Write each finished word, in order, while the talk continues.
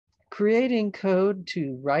Creating code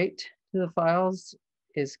to write to the files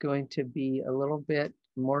is going to be a little bit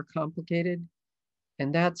more complicated,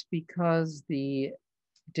 and that's because the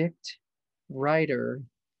dict writer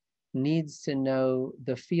needs to know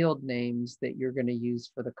the field names that you're going to use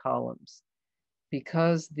for the columns.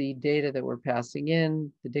 Because the data that we're passing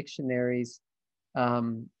in, the dictionaries,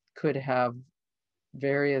 could have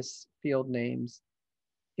various field names,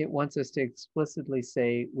 it wants us to explicitly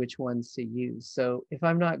say which ones to use. So if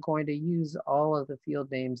I'm not going to use all of the field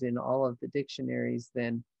names in all of the dictionaries,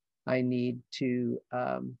 then I need to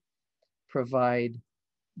provide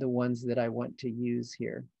the ones that I want to use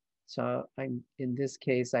here. So in this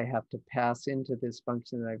case, I have to pass into this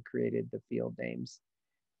function that I've created the field names.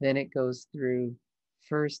 Then it goes through,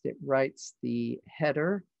 first it writes the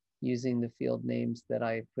header using the field names that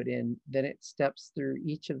I put in. Then it steps through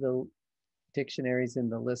each of the dictionaries in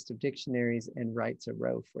the list of dictionaries and writes a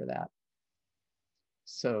row for that.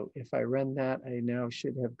 So if I run that, I now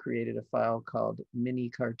should have created a file called mini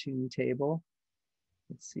cartoon table.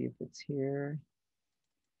 Let's see if it's here.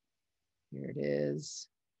 Here it is.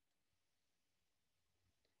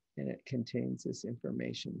 And it contains this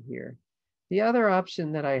information here. The other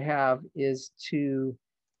option that I have is to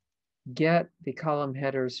get the column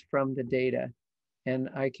headers from the data. And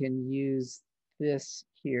I can use this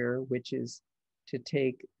here, which is to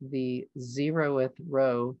take the 0th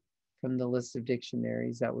row from the list of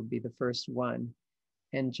dictionaries, that would be the first one,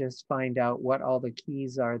 and just find out what all the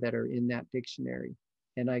keys are that are in that dictionary.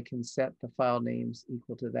 And I can set the file names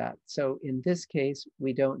equal to that. So in this case,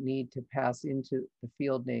 we don't need to pass into the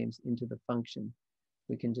field names into the function.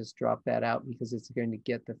 We can just drop that out because it's going to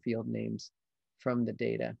get the field names from the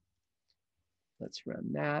data. Let's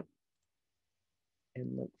run that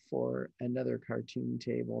and look for another cartoon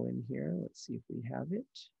table in here. Let's see if we have it.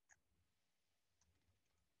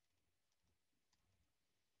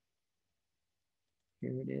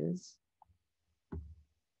 Here it is.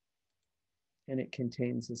 And it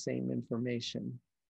contains the same information.